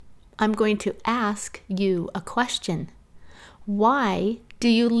I'm going to ask you a question. Why do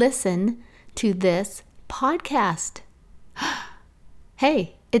you listen to this podcast?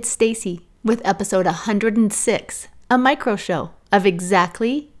 Hey, it's Stacy with episode 106, a micro show of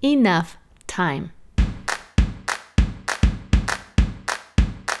exactly enough time.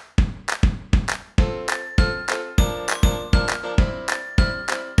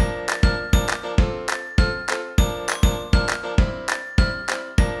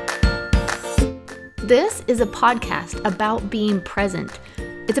 This is a podcast about being present.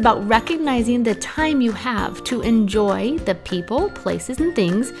 It's about recognizing the time you have to enjoy the people, places, and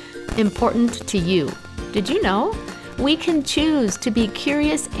things important to you. Did you know? We can choose to be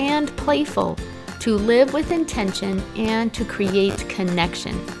curious and playful, to live with intention, and to create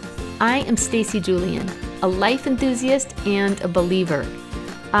connection. I am Stacy Julian, a life enthusiast and a believer.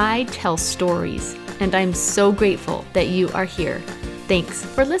 I tell stories, and I'm so grateful that you are here. Thanks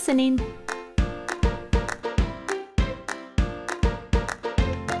for listening.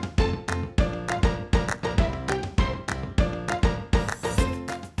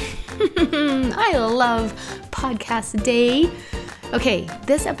 I love podcast day. Okay,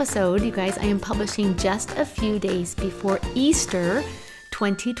 this episode, you guys, I am publishing just a few days before Easter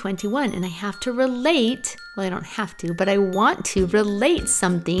 2021, and I have to relate, well, I don't have to, but I want to relate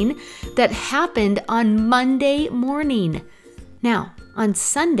something that happened on Monday morning. Now, on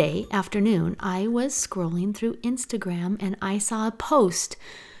Sunday afternoon, I was scrolling through Instagram and I saw a post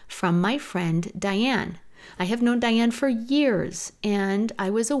from my friend Diane. I have known Diane for years, and I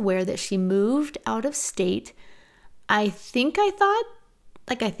was aware that she moved out of state. I think I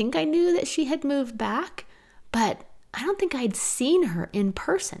knew that she had moved back, but I don't think I'd seen her in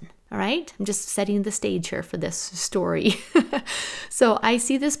person, all right? I'm just setting the stage here for this story. So I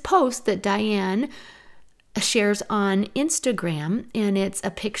see this post that Diane shares on Instagram, and it's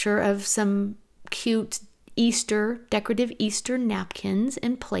a picture of some cute decorative Easter napkins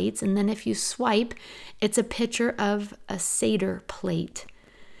and plates. And then if you swipe, it's a picture of a Seder plate.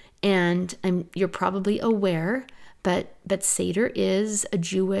 And you're probably aware, but Seder is a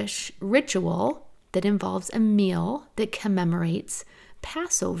Jewish ritual that involves a meal that commemorates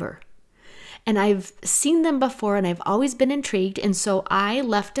Passover. And I've seen them before and I've always been intrigued. And so I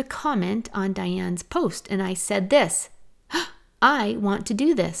left a comment on Diane's post and I said this, I want to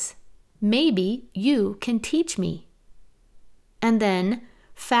do this. Maybe you can teach me. And then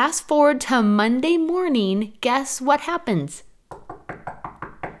fast forward to Monday morning, guess what happens?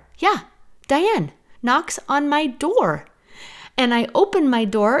 Yeah, Diane knocks on my door. And I open my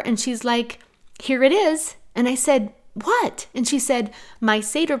door and she's like, here it is. And I said, what? And she said, my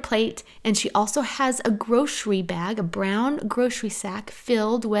Seder plate. And she also has a grocery bag, a brown grocery sack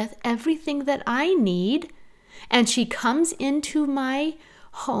filled with everything that I need. And she comes into my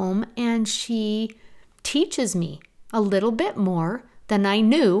home and she teaches me a little bit more than I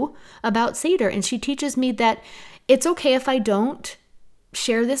knew about Seder. And she teaches me that it's okay if I don't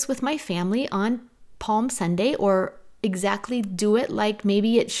share this with my family on Palm Sunday or exactly do it like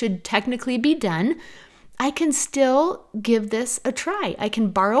maybe it should technically be done. I can still give this a try. I can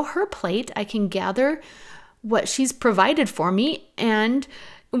borrow her plate. I can gather what she's provided for me. And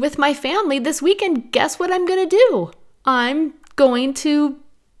with my family this weekend, guess what I'm going to do? I'm going to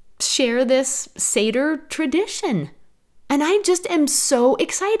share this Seder tradition. And I just am so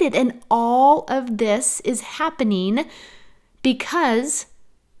excited. And all of this is happening because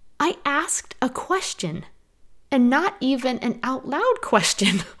I asked a question, and not even an out loud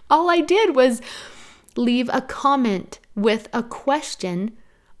question. All I did was leave a comment with a question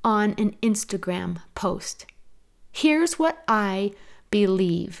on an Instagram post. Here's what I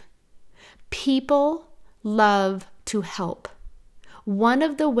believe. People love to help. One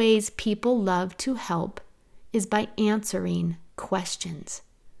of the ways people love to help is by answering questions.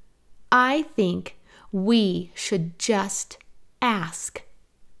 I think we should just ask.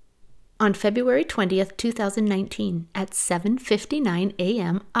 On February 20th, 2019, at 7:59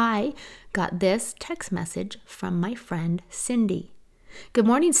 a.m., I got this text message from my friend Cindy. Good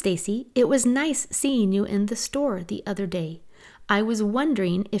morning, Stacy. It was nice seeing you in the store the other day. I was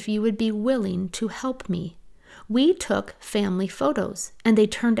wondering if you would be willing to help me. We took family photos, and they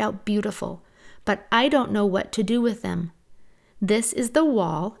turned out beautiful, but I don't know what to do with them. This is the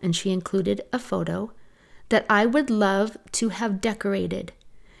wall, and she included a photo, that I would love to have decorated.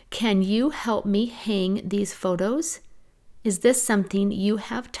 Can you help me hang these photos? Is this something you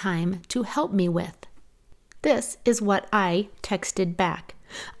have time to help me with? This is what I texted back.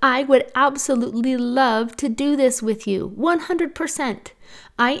 I would absolutely love to do this with you, 100%.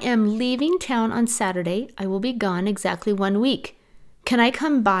 I am leaving town on Saturday. I will be gone exactly 1 week. Can I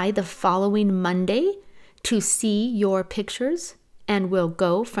come by the following Monday to see your pictures and we'll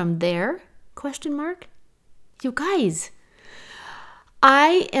go from there? ? You guys,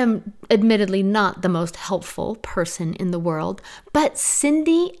 I am admittedly not the most helpful person in the world, but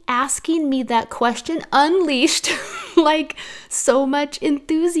Cindy asking me that question unleashed like so much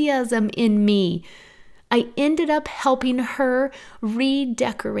enthusiasm in me. I ended up helping her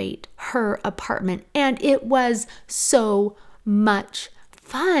redecorate her apartment, and it was so much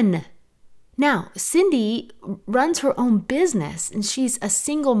fun. Now, Cindy runs her own business and she's a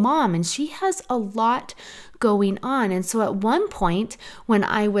single mom and she has a lot going on. And so at one point when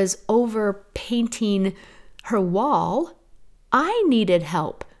I was over painting her wall, I needed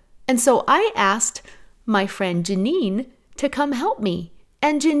help. And so I asked my friend Janine to come help me.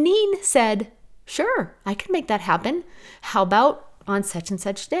 And Janine said, sure, I can make that happen. How about on such and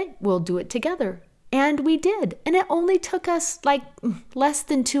such day? We'll do it together. And we did. And it only took us like less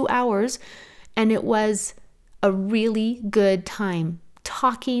than 2 hours. And it was a really good time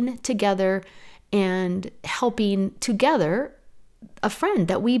talking together and helping together a friend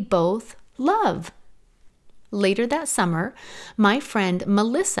that we both love. Later that summer, my friend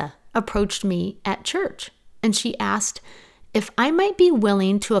Melissa approached me at church and she asked if I might be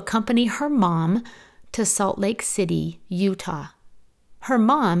willing to accompany her mom to Salt Lake City, Utah. Her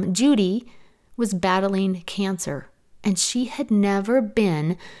mom, Judy, was battling cancer and she had never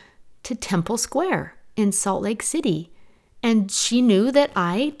been to Temple Square in Salt Lake City. And she knew that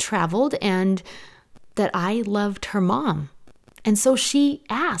I traveled and that I loved her mom. And so she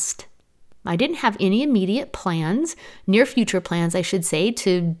asked. I didn't have any immediate plans, near future plans, I should say,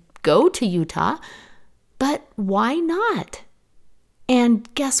 to go to Utah, but why not?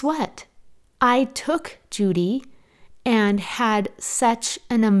 And guess what? I took Judy and had such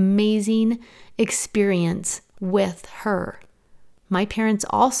an amazing experience with her. My parents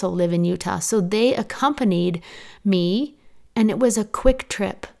also live in Utah, so they accompanied me, and it was a quick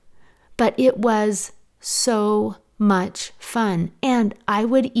trip, but it was so much fun. And I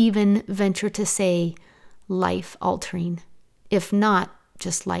would even venture to say life-altering, if not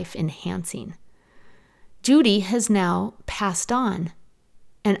just life-enhancing. Judy has now passed on,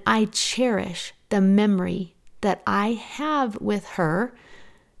 and I cherish the memory that I have with her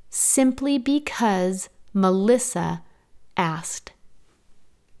simply because Melissa asked.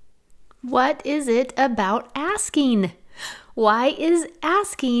 What is it about asking? Why is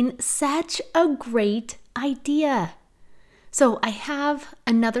asking such a great idea? So I have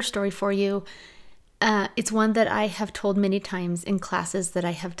another story for you. It's one that I have told many times in classes that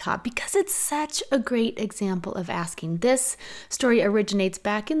I have taught because it's such a great example of asking. This story originates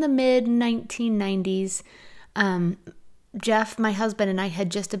back in the mid-1990s. Jeff, my husband, and I had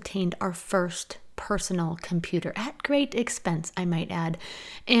just obtained our first personal computer at great expense, I might add.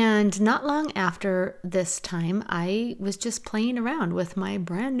 And not long after this time, I was just playing around with my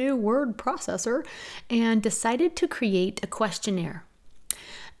brand new word processor and decided to create a questionnaire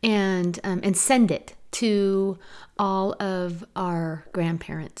and send it to all of our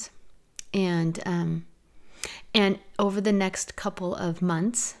grandparents. And over the next couple of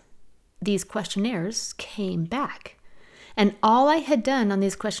months, these questionnaires came back. And all I had done on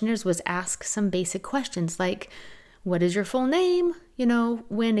these questionnaires was ask some basic questions like, what is your full name?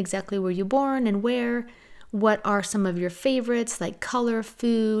 When exactly were you born and where? What are some of your favorites like color,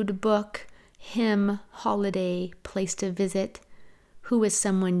 food, book, hymn, holiday, place to visit? Who is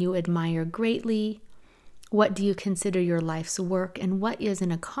someone you admire greatly? What do you consider your life's work? And what is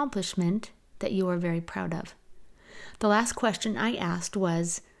an accomplishment that you are very proud of? The last question I asked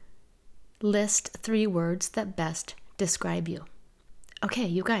was, list 3 words that best describe you. Okay,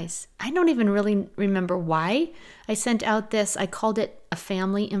 you guys, I don't even really remember why I sent out this. I called it a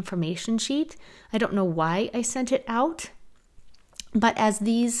family information sheet. I don't know why I sent it out, but as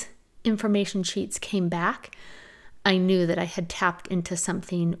these information sheets came back, I knew that I had tapped into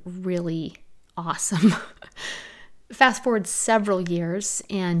something really awesome. Fast forward several years,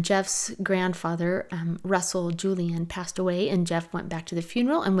 and Jeff's grandfather, Russell Julian, passed away, and Jeff went back to the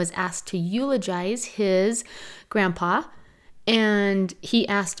funeral and was asked to eulogize his grandpa. And he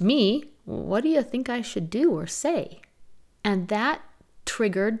asked me, what do you think I should do or say? And that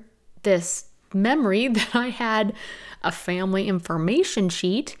triggered this memory that I had a family information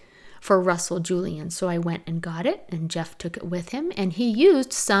sheet for Russell Julian. So I went and got it, and Jeff took it with him, and he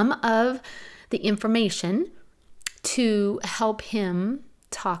used some of the information to help him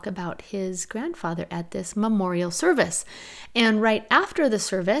talk about his grandfather at this memorial service. And right after the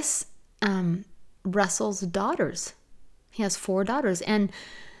service, Russell's daughters, he has 4 daughters, and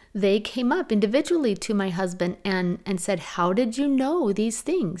they came up individually to my husband and said, how did you know these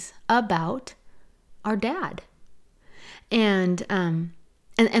things about our dad? And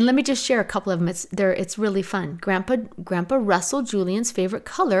let me just share a couple of them. It's really fun. Grandpa Russell Julian's favorite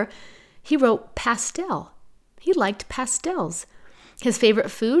color, he wrote pastel. He liked pastels. His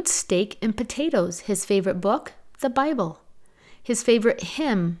favorite food, steak and potatoes. His favorite book, the Bible. His favorite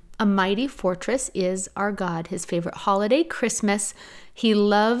hymn, A Mighty Fortress is Our God. His favorite holiday, Christmas. He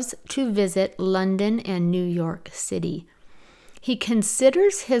loves to visit London and New York City. He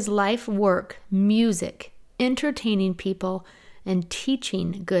considers his life work music, entertaining people, and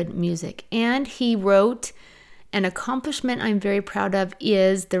teaching good music. And he wrote, an accomplishment I'm very proud of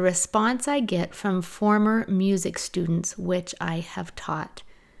is the response I get from former music students, which I have taught.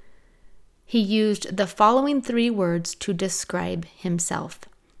 He used the following 3 words to describe himself: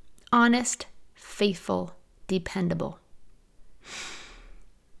 honest, faithful, dependable.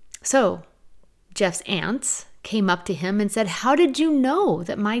 So, Jeff's aunts came up to him and said, how did you know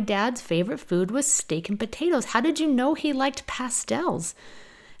that my dad's favorite food was steak and potatoes? How did you know he liked pastels?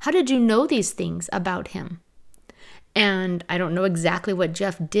 How did you know these things about him? And I don't know exactly what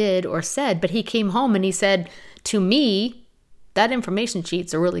Jeff did or said, but he came home and he said, to me, that information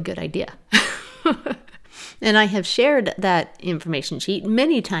sheet's a really good idea. And I have shared that information sheet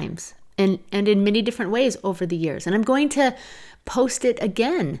many times and in many different ways over the years. And I'm going to post it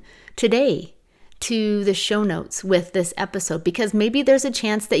again today to the show notes with this episode, because maybe there's a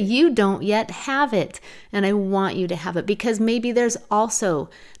chance that you don't yet have it, and I want you to have it, because maybe there's also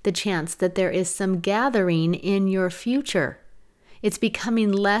the chance that there is some gathering in your future. It's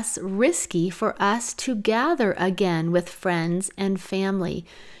becoming less risky for us to gather again with friends and family.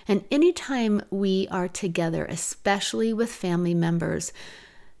 And anytime we are together, especially with family members,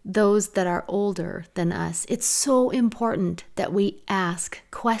 those that are older than us, it's so important that we ask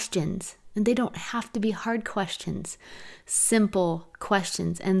questions. And they don't have to be hard questions, simple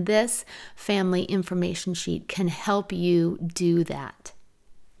questions. And this family information sheet can help you do that.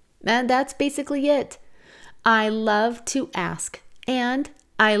 And that's basically it. I love to ask, and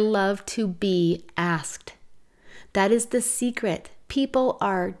I love to be asked. That is the secret. People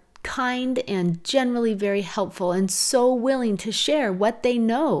are kind and generally very helpful and so willing to share what they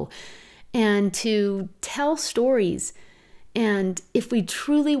know and to tell stories. And if we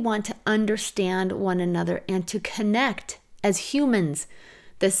truly want to understand one another and to connect as humans,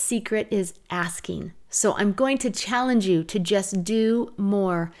 the secret is asking. So I'm going to challenge you to just do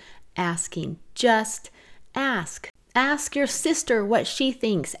more asking. Just ask. Ask your sister what she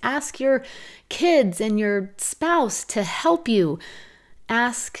thinks. Ask your kids and your spouse to help you.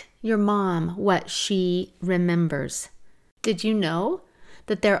 Ask your mom what she remembers. Did you know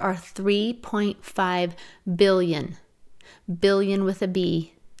that there are 3.5 billion with a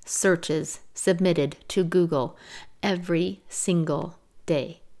B, searches submitted to Google every single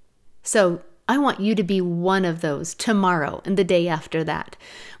day? So I want you to be one of those tomorrow and the day after that.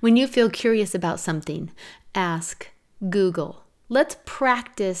 When you feel curious about something, ask Google. Let's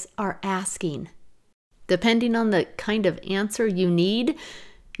practice our asking. Depending on the kind of answer you need,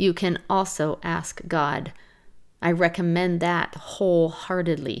 you can also ask God. I recommend that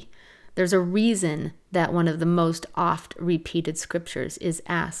wholeheartedly. There's a reason that one of the most oft repeated scriptures is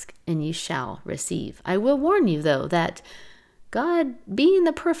ask and ye shall receive. I will warn you though that God, being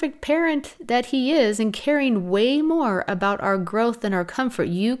the perfect parent that he is and caring way more about our growth and our comfort,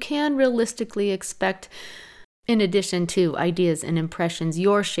 you can realistically expect, in addition to ideas and impressions,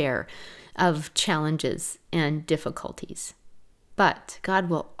 your share of challenges and difficulties. But God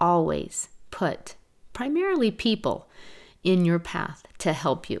will always put primarily people in your path to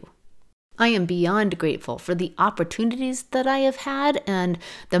help you. I am beyond grateful for the opportunities that I have had and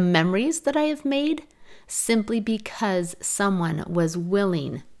the memories that I have made simply because someone was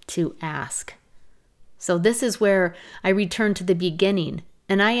willing to ask. So this is where I return to the beginning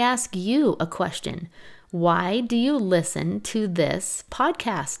and I ask you a question. Why do you listen to this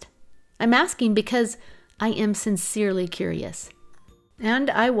podcast? I'm asking because I am sincerely curious.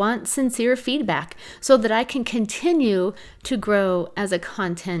 And I want sincere feedback so that I can continue to grow as a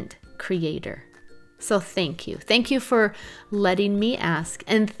content creator. So thank you. Thank you for letting me ask,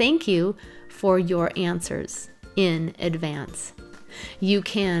 and thank you for your answers in advance. You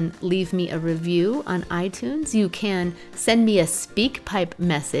can leave me a review on iTunes. You can send me a SpeakPipe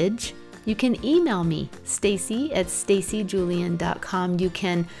message. You can email me, stacy@stacyjulian.com. You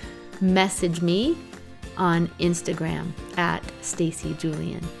can message me on Instagram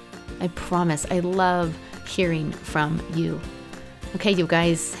 @stacyjulian. I promise I love hearing from you. Okay, you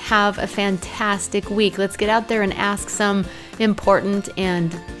guys, have a fantastic week. Let's get out there and ask some important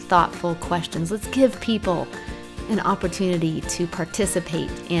and thoughtful questions. Let's give people an opportunity to participate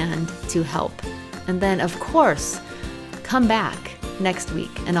and to help. And then, of course, come back next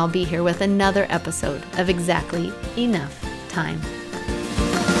week and I'll be here with another episode of Exactly Enough Time.